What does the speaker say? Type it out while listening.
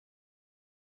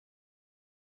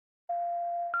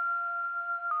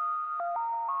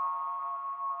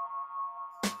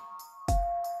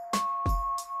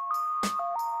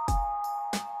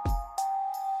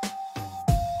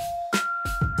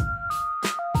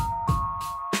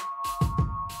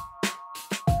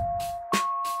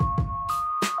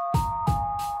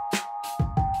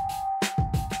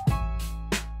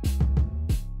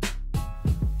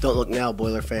Don't look now,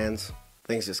 Boiler fans.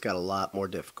 Things just got a lot more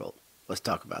difficult. Let's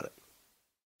talk about it.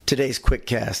 Today's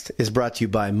QuickCast is brought to you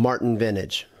by Martin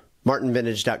Vintage.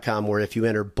 MartinVintage.com, where if you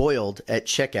enter BOILED at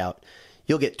checkout,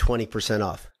 you'll get 20%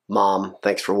 off. Mom,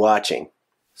 thanks for watching.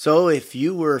 So if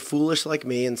you were foolish like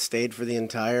me and stayed for the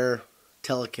entire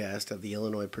telecast of the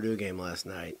Illinois-Purdue game last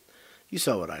night, you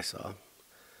saw what I saw.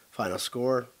 Final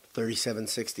score,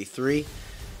 37-63.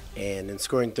 And in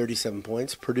scoring 37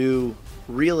 points, Purdue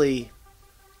really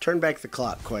turned back the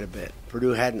clock quite a bit.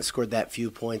 Purdue hadn't scored that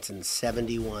few points in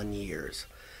 71 years.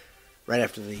 Right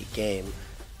after the game,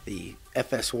 the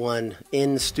FS1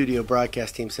 in-studio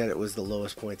broadcast team said it was the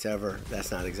lowest points ever. That's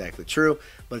not exactly true,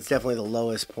 but it's definitely the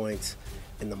lowest points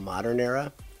in the modern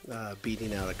era,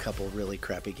 beating out a couple really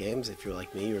crappy games. If you're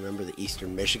like me, you remember the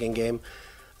Eastern Michigan game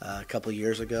a couple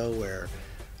years ago where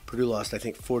Purdue lost, I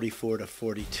think,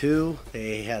 44-42.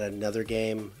 They had another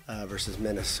game versus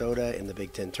Minnesota in the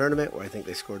Big Ten tournament where I think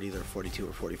they scored either 42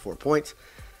 or 44 points.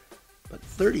 But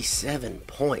 37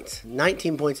 points,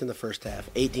 19 points in the first half,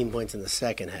 18 points in the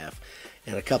second half,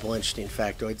 and a couple interesting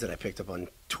factoids that I picked up on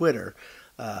Twitter.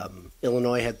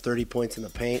 Illinois had 30 points in the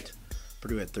paint.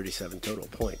 Purdue had 37 total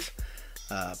points.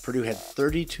 Purdue had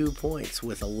 32 points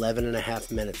with 11 and a half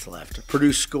minutes left.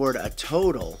 Purdue scored a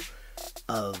total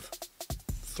of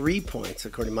 3 points,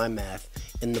 according to my math,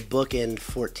 in the bookend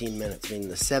 14 minutes. Meaning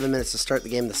the 7 minutes to start the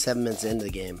game, the 7 minutes into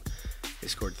the game, they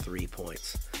scored 3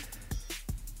 points.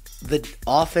 The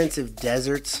offensive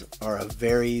deserts are a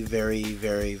very, very,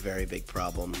 very, very big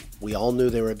problem. We all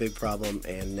knew they were a big problem,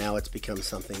 and now it's become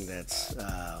something that's,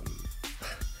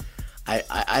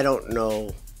 I don't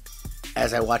know,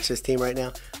 as I watch this team right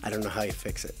now, I don't know how you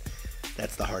fix it.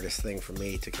 That's the hardest thing for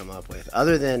me to come up with.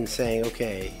 Other than saying,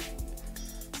 okay,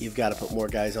 you've got to put more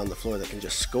guys on the floor that can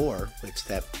just score, which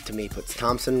that, to me, puts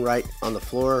Thompson right on the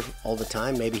floor all the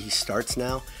time. Maybe he starts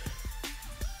now.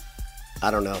 I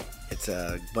don't know. It's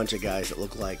a bunch of guys that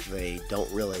look like they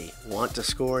don't really want to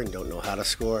score and don't know how to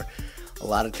score. A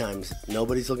lot of times,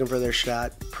 nobody's looking for their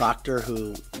shot. Proctor,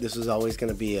 who this is always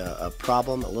going to be a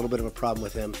problem, a little bit of a problem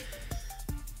with him,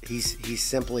 he's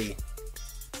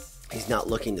not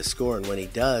looking to score, and when he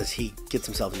does, he gets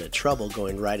himself into trouble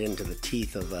going right into the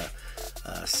teeth of a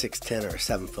 6'10" or a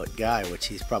 7-foot guy, which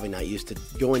he's probably not used to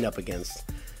going up against.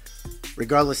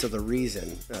 Regardless of the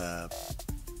reason,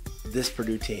 this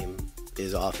Purdue team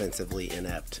is offensively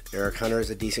inept. Eric Hunter is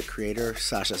a decent creator.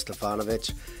 Sasha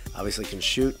Stefanovic obviously can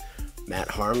shoot. Matt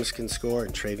Harms can score,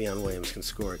 and Travion Williams can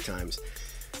score at times.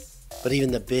 But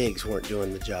even the bigs weren't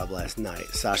doing the job last night.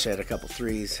 Sasha had a couple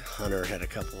threes. Hunter had a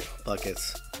couple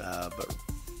buckets. But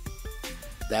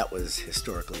that was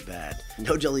historically bad.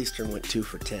 Nojel Eastern went 2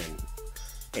 for 10.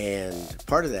 And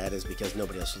part of that is because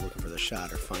nobody else was looking for the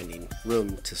shot or finding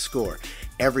room to score.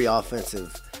 Every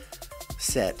offensive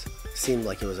set seemed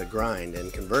like it was a grind,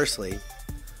 and conversely,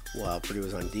 while Purdue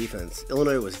was on defense,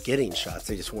 Illinois was getting shots,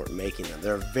 they just weren't making them.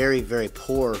 They're a very, very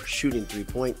poor shooting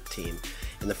three-point team.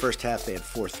 In the first half, they had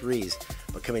 4 threes,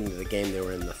 but coming into the game, they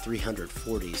were in the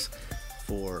 340s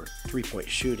for three-point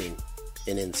shooting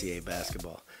in NCAA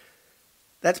basketball.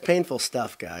 That's painful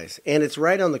stuff, guys, and it's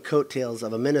right on the coattails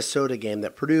of a Minnesota game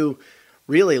that Purdue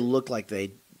really looked like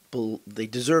they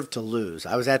deserved to lose.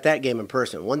 I was at that game in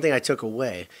person. One thing I took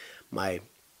away, my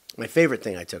favorite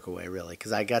thing I took away, really,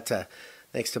 because I got to,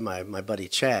 thanks to my buddy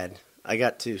Chad, I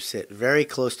got to sit very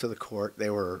close to the court. They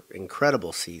were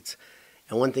incredible seats.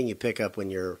 And one thing you pick up when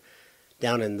you're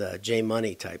down in the J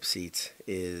Money type seats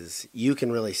is you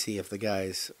can really see if the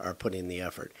guys are putting in the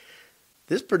effort.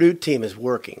 This Purdue team is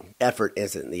working. Effort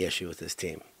isn't the issue with this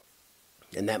team.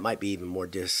 And that might be even more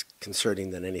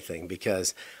disconcerting than anything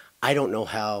because I don't know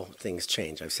how things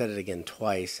change. I've said it again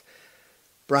twice.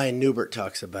 Brian Newbert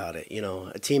talks about it. You know,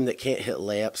 a team that can't hit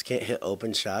layups, can't hit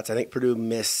open shots. I think Purdue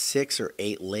missed 6 or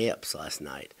 8 layups last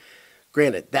night.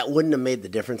 Granted, that wouldn't have made the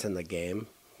difference in the game,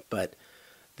 but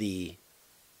the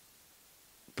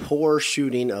poor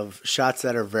shooting of shots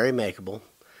that are very makeable,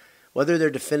 whether they're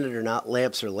defended or not,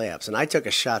 layups are layups. And I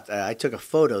took a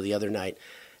photo the other night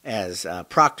as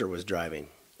Proctor was driving.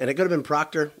 And it could have been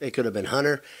Proctor, it could have been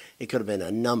Hunter, it could have been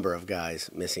a number of guys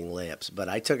missing layups. But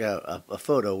I took a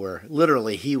photo where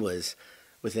literally he was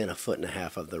within 1.5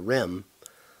 feet of the rim,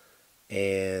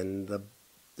 and the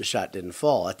shot didn't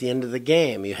fall. At the end of the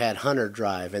game, you had Hunter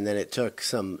drive, and then it took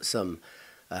some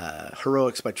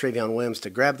heroics by Travion Williams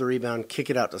to grab the rebound, kick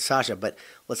it out to Sasha. But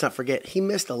let's not forget, he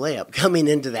missed a layup coming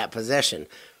into that possession.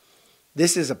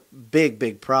 This is a big,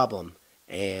 big problem,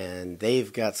 and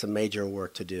they've got some major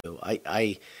work to do.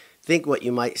 I think what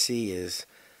you might see is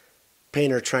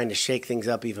Painter trying to shake things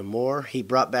up even more. He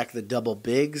brought back the double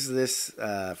bigs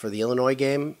for the Illinois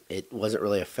game. It wasn't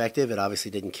really effective. It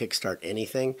obviously didn't kickstart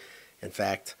anything. In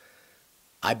fact,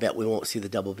 I bet we won't see the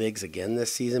double bigs again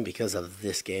this season because of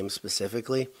this game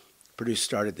specifically. Purdue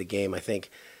started the game, I think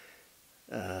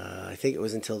it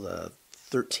was until the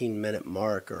 13-minute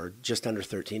mark or just under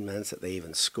 13 minutes that they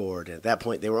even scored. And at that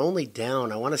point, they were only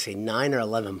down, I want to say, 9 or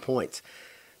 11 points.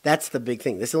 That's the big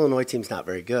thing. This Illinois team's not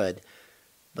very good,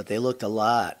 but they looked a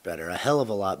lot better, a hell of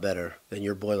a lot better than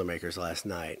your Boilermakers last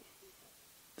night.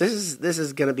 This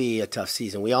is going to be a tough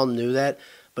season. We all knew that,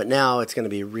 but now it's going to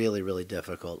be really, really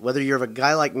difficult. Whether you're a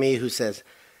guy like me who says,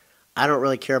 I don't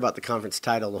really care about the conference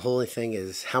title. The only thing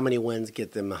is how many wins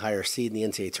get them a higher seed in the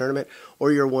NCAA tournament.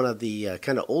 Or you're one of the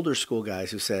kind of older school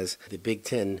guys who says the Big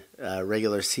Ten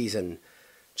regular season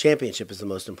championship is the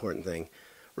most important thing.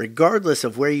 Regardless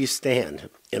of where you stand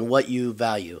and what you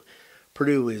value,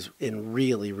 Purdue is in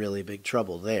really, really big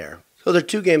trouble there. So they're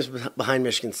 2 games behind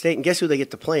Michigan State. And guess who they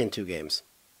get to play in 2 games?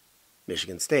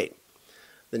 Michigan State.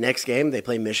 The next game, they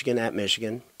play Michigan at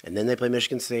Michigan. And then they play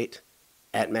Michigan State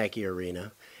at Mackey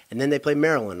Arena. And then they play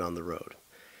Maryland on the road.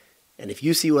 And if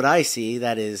you see what I see,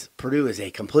 that is Purdue is a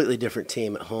completely different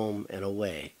team at home and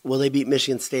away. Will they beat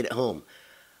Michigan State at home?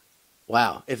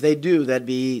 Wow. If they do, that'd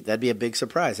be a big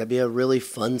surprise. That'd be a really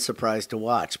fun surprise to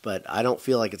watch, but I don't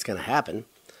feel like it's going to happen.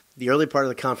 The early part of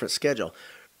the conference schedule,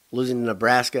 losing to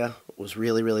Nebraska was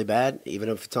really, really bad, even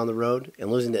if it's on the road,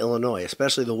 and losing to Illinois,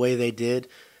 especially the way they did,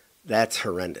 that's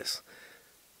horrendous.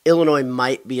 Illinois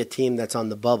might be a team that's on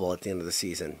the bubble at the end of the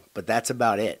season, but that's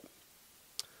about it.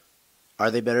 Are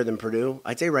they better than Purdue?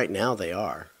 I'd say right now they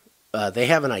are. They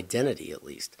have an identity, at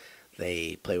least.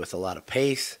 They play with a lot of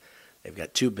pace. They've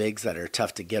got 2 bigs that are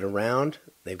tough to get around.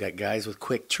 They've got guys with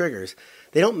quick triggers.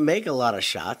 They don't make a lot of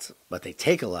shots, but they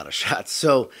take a lot of shots.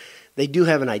 So they do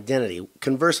have an identity.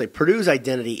 Conversely, Purdue's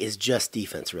identity is just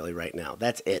defense, really, right now.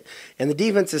 That's it. And the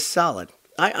defense is solid.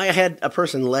 I had a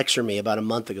person lecture me about a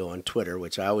month ago on Twitter,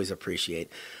 which I always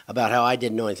appreciate, about how I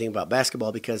didn't know anything about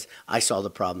basketball because I saw the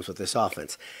problems with this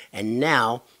offense. And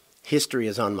now history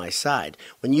is on my side.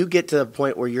 When you get to the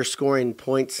point where you're scoring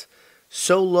points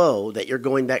so low that you're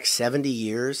going back 70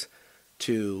 years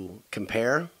to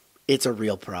compare, it's a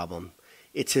real problem.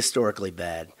 It's historically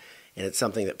bad, and it's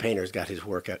something that Painter's got his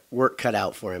work cut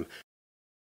out for him.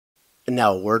 And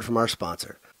now a word from our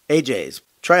sponsor. AJ's.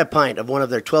 Try a pint of one of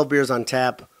their 12 beers on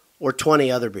tap or 20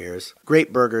 other beers.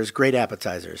 Great burgers, great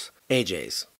appetizers.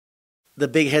 AJ's. The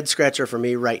big head scratcher for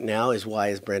me right now is why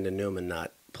is Brandon Newman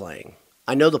not playing?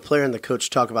 I know the player and the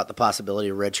coach talk about the possibility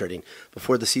of redshirting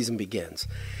before the season begins.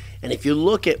 And if you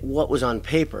look at what was on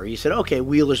paper, you said, okay,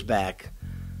 Wheeler's back,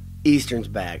 Eastern's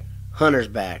back, Hunter's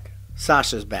back,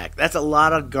 Sasha's back. That's a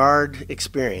lot of guard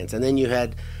experience. And then you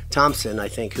had Thompson, I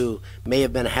think, who may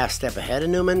have been a half step ahead of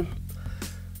Newman.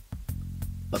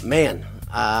 But man,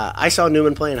 I saw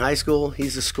Newman play in high school.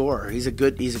 He's a scorer. He's a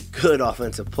good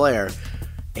offensive player.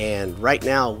 And right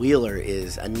now, Wheeler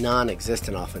is a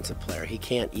non-existent offensive player. He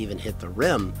can't even hit the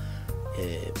rim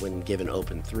when given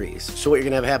open threes. So what you're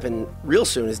going to have happen real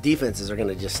soon is defenses are going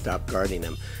to just stop guarding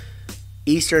them.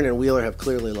 Eastern and Wheeler have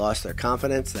clearly lost their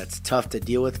confidence. That's tough to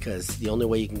deal with because the only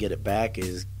way you can get it back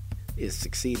is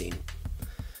succeeding.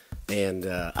 And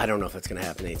I don't know if it's going to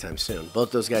happen anytime soon.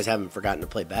 Both those guys haven't forgotten to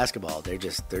play basketball. They're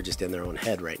just in their own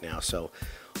head right now. So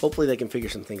hopefully they can figure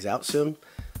some things out soon.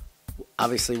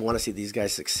 Obviously want to see these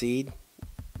guys succeed,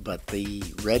 but the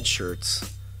red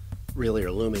shirts really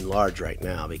are looming large right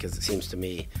now because it seems to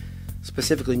me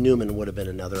specifically Newman would have been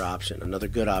another option, another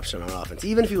good option on offense.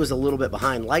 Even if he was a little bit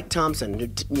behind, like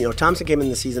Thompson. Thompson came in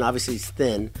the season, obviously he's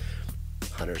thin.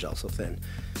 Hunter's also thin.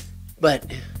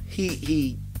 But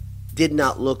he did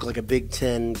not look like a Big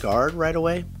Ten guard right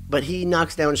away, but he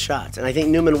knocks down shots. And I think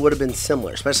Newman would have been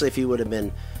similar, especially if he would have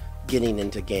been getting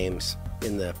into games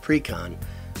in the pre-con.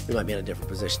 We might be in a different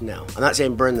position now. I'm not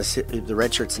saying burn the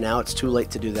red shirts now. It's too late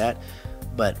to do that.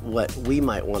 But what we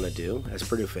might want to do as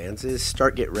Purdue fans is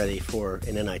start get ready for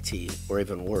an NIT or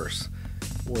even worse.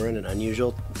 We're in an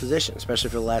unusual position,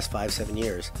 especially for the last 5-7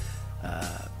 years.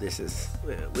 We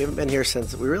really haven't been here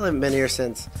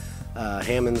since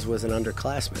Hammonds was an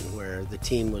underclassman, where the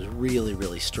team was really,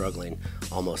 really struggling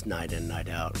almost night in, night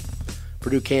out.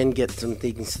 Purdue can get some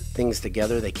things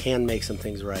together. They can make some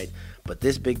things right. But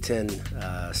this Big Ten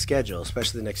schedule,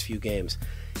 especially the next few games,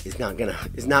 is not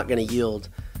gonna yield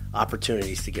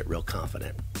opportunities to get real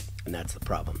confident, and that's the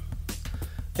problem.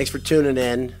 Thanks for tuning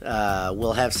in.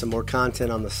 We'll have some more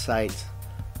content on the site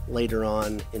later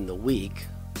on in the week,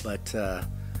 but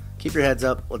keep your heads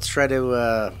up. Let's try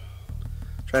to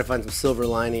find some silver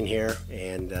lining here,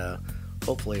 and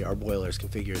hopefully our Boilers can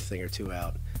figure a thing or two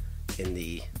out in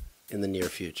the near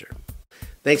future.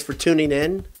 Thanks for tuning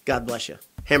in. God bless you.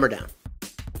 Hammer down.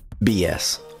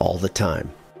 BS all the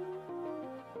time.